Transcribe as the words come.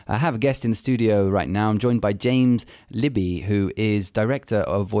I have a guest in the studio right now. I'm joined by James Libby, who is director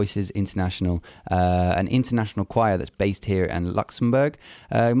of Voices International, an international choir that's based here in Luxembourg.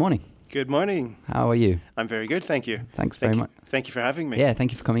 Good morning. Good morning. How are you? I'm very good, thank you. Thanks very much. Thank you for having me. Yeah,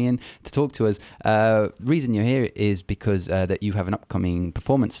 thank you for coming in to talk to us. Reason you're here is because that you have an upcoming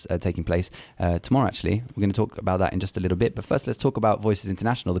performance taking place tomorrow, actually. We're going to talk about that in just a little bit. But first, let's talk about Voices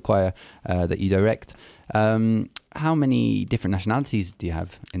International, the choir that you direct. How many different nationalities do you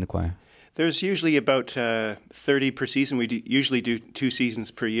have in the choir? There's usually about 30 per season. We usually do 2 seasons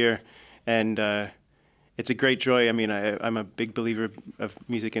per year. And it's a great joy. I mean, I'm a big believer of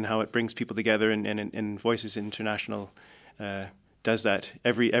music and how it brings people together, and Voices International does that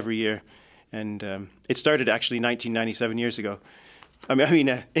every year. And it started actually 1997 years ago. In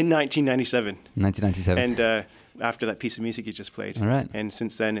 1997. 1997. And after that piece of music you just played. All right. And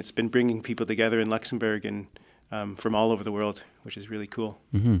since then, it's been bringing people together in Luxembourg and from all over the world, which is really cool.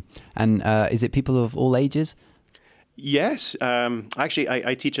 Mm-hmm. And is it people of all ages? Yes. Actually,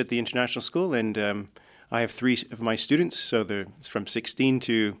 I teach at the international school, and I have 3 of my students, so it's from 16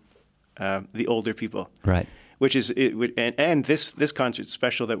 to the older people. Right. Which is and this concert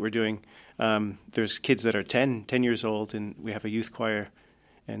special that we're doing. There's kids that are 10 years old, and we have a youth choir,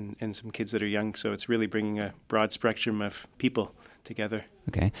 and some kids that are young. So it's really bringing a broad spectrum of people together.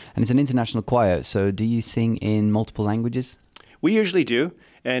 Okay, and it's an international choir. So do you sing in multiple languages? We usually do,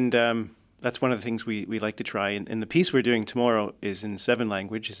 and that's one of the things we like to try. And the piece we're doing tomorrow is in 7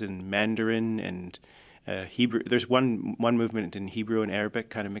 languages, in Mandarin and Hebrew. There's one movement in Hebrew and Arabic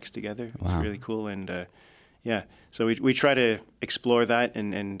kind of mixed together. It's really cool, and so we try to explore that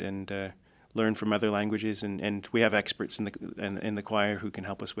and learn from other languages, and we have experts in the choir who can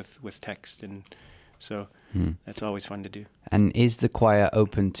help us with text, and so that's always fun to do. And is the choir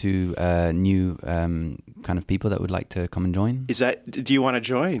open to new kind of people that would like to come and join? Do you want to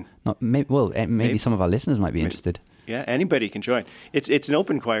join? Maybe some of our listeners might be interested. Yeah, anybody can join. It's an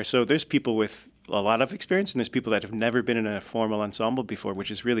open choir, so there's people with a lot of experience, and there's people that have never been in a formal ensemble before, which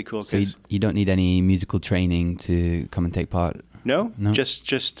is really cool. So you don't need any musical training to come and take part? No?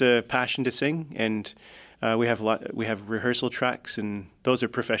 Just passion to sing, and we have rehearsal tracks, and those are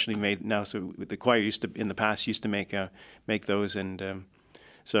professionally made now. So the choir in the past used to make those, and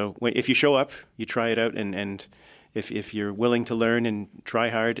so if you show up, you try it out, and if you're willing to learn and try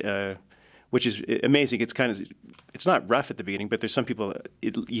hard, which is amazing. It's not rough at the beginning, but there's some people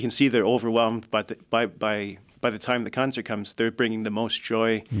you can see they're overwhelmed. But by the time the concert comes, they're bringing the most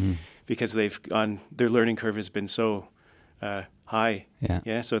joy because their learning curve has been so high.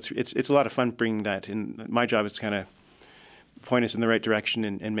 Yeah. So it's a lot of fun bringing that. And my job is to kind of point us in the right direction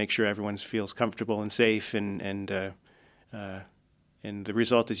and make sure everyone feels comfortable and safe. And the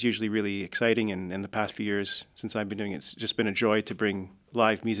result is usually really exciting. And in the past few years since I've been doing it, it's just been a joy to bring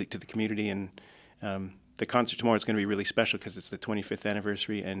live music to the community. And the concert tomorrow is going to be really special because it's the 25th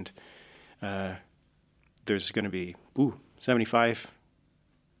anniversary, and there's going to be 75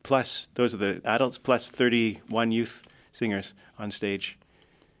 plus. Those are the adults plus 31 youth singers on stage.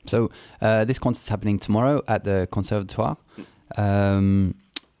 So this concert's happening tomorrow at the Conservatoire.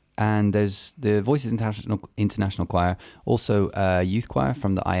 And there's the Voices International Choir, also a youth choir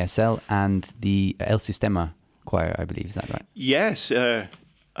from the ISL, and the El Sistema choir, I believe. Is that right? Yes.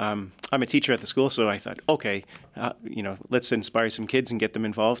 I'm a teacher at the school, so I thought, okay, let's inspire some kids and get them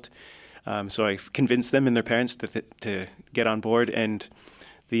involved. So I convinced them and their parents to get on board. And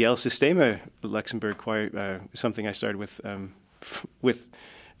the El Sistema Luxembourg choir is something I started with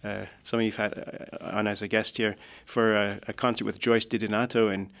some of you've had on as a guest here for a concert with Joyce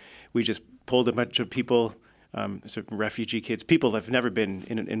DiDonato, and we just pulled a bunch of people, sort of refugee kids, people that have never been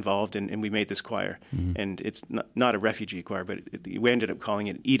involved, and we made this choir. And it's not a refugee choir, but we ended up calling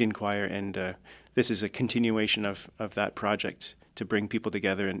it Eden Choir, and this is a continuation of that project to bring people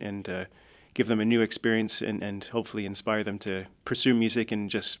together and give them a new experience and hopefully inspire them to pursue music and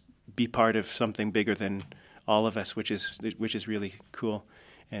just be part of something bigger than all of us, which is really cool.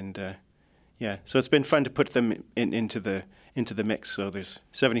 And so it's been fun to put them into the mix. So there's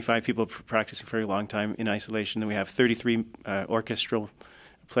 75 people practicing for a long time in isolation, and we have 33 orchestral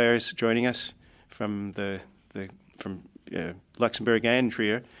players joining us from Luxembourg and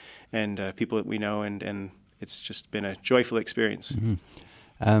Trier, and people that we know, and it's just been a joyful experience.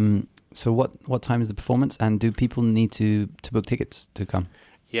 So what time is the performance, and do people need to book tickets to come?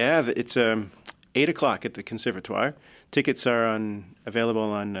 Yeah, it's 8 o'clock at the Conservatoire. Tickets are available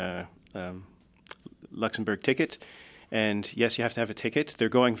on Luxembourg Ticket, and yes, you have to have a ticket. They're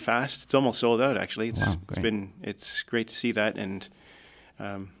going fast. It's almost sold out, actually. It's great to see that, and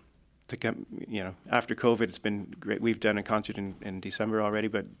to come. After COVID, it's been great. We've done a concert in December already,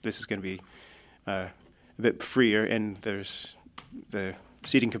 but this is going to be a bit freer, and there's the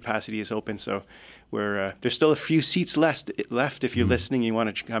seating capacity is open, so there's still a few seats left. If you're listening, you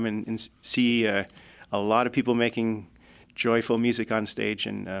want to come in and see a lot of people making joyful music on stage,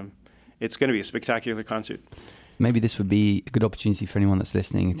 and it's going to be a spectacular concert. Maybe this would be a good opportunity for anyone that's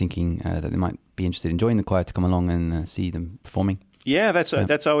listening and thinking that they might be interested in joining the choir to come along and see them performing. Yeah,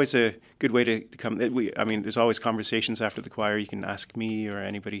 that's always a good way to come. There's always conversations after the choir. You can ask me or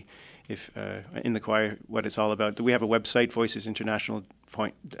anybody if in the choir what it's all about. We have a website,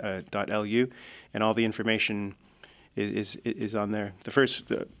 voicesinternational.lu, and all the information is on there.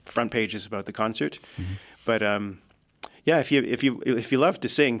 The front page is about the concert, but if you love to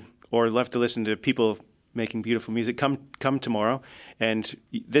sing or love to listen to people making beautiful music, come tomorrow. And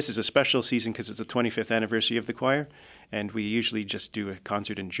this is a special season because it's the 25th anniversary of the choir, and we usually just do a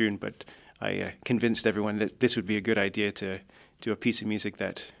concert in June, but I convinced everyone that this would be a good idea to do a piece of music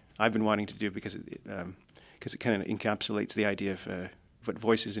that I've been wanting to do because it kind of encapsulates the idea of what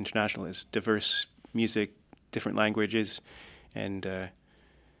Voices International is: diverse music, different languages, and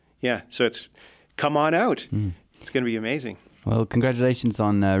so it's come on out. It's going to be amazing. Well, congratulations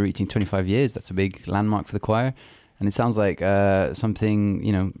on reaching 25 years. That's a big landmark for the choir. And it sounds like something,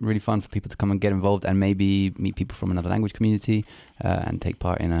 really fun for people to come and get involved and maybe meet people from another language community and take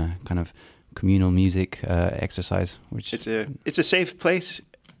part in a kind of communal music exercise. Which it's a safe place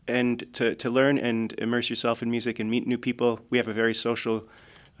and to learn and immerse yourself in music and meet new people. We have a very social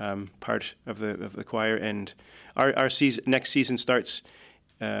part of the choir, and our next season starts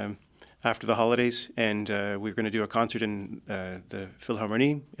after the holidays, and we're going to do a concert in the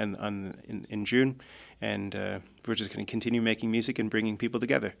Philharmonie in June, and we're just going to continue making music and bringing people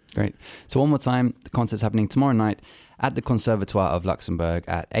together. Great. So one more time, the concert's happening tomorrow night at the Conservatoire of Luxembourg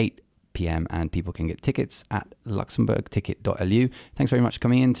at 8 p.m. and people can get tickets at luxembourgticket.lu. Thanks very much for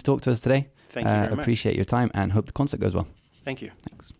coming in to talk to us today. Thank you very much. Appreciate your time and hope the concert goes well. Thank you. Thanks.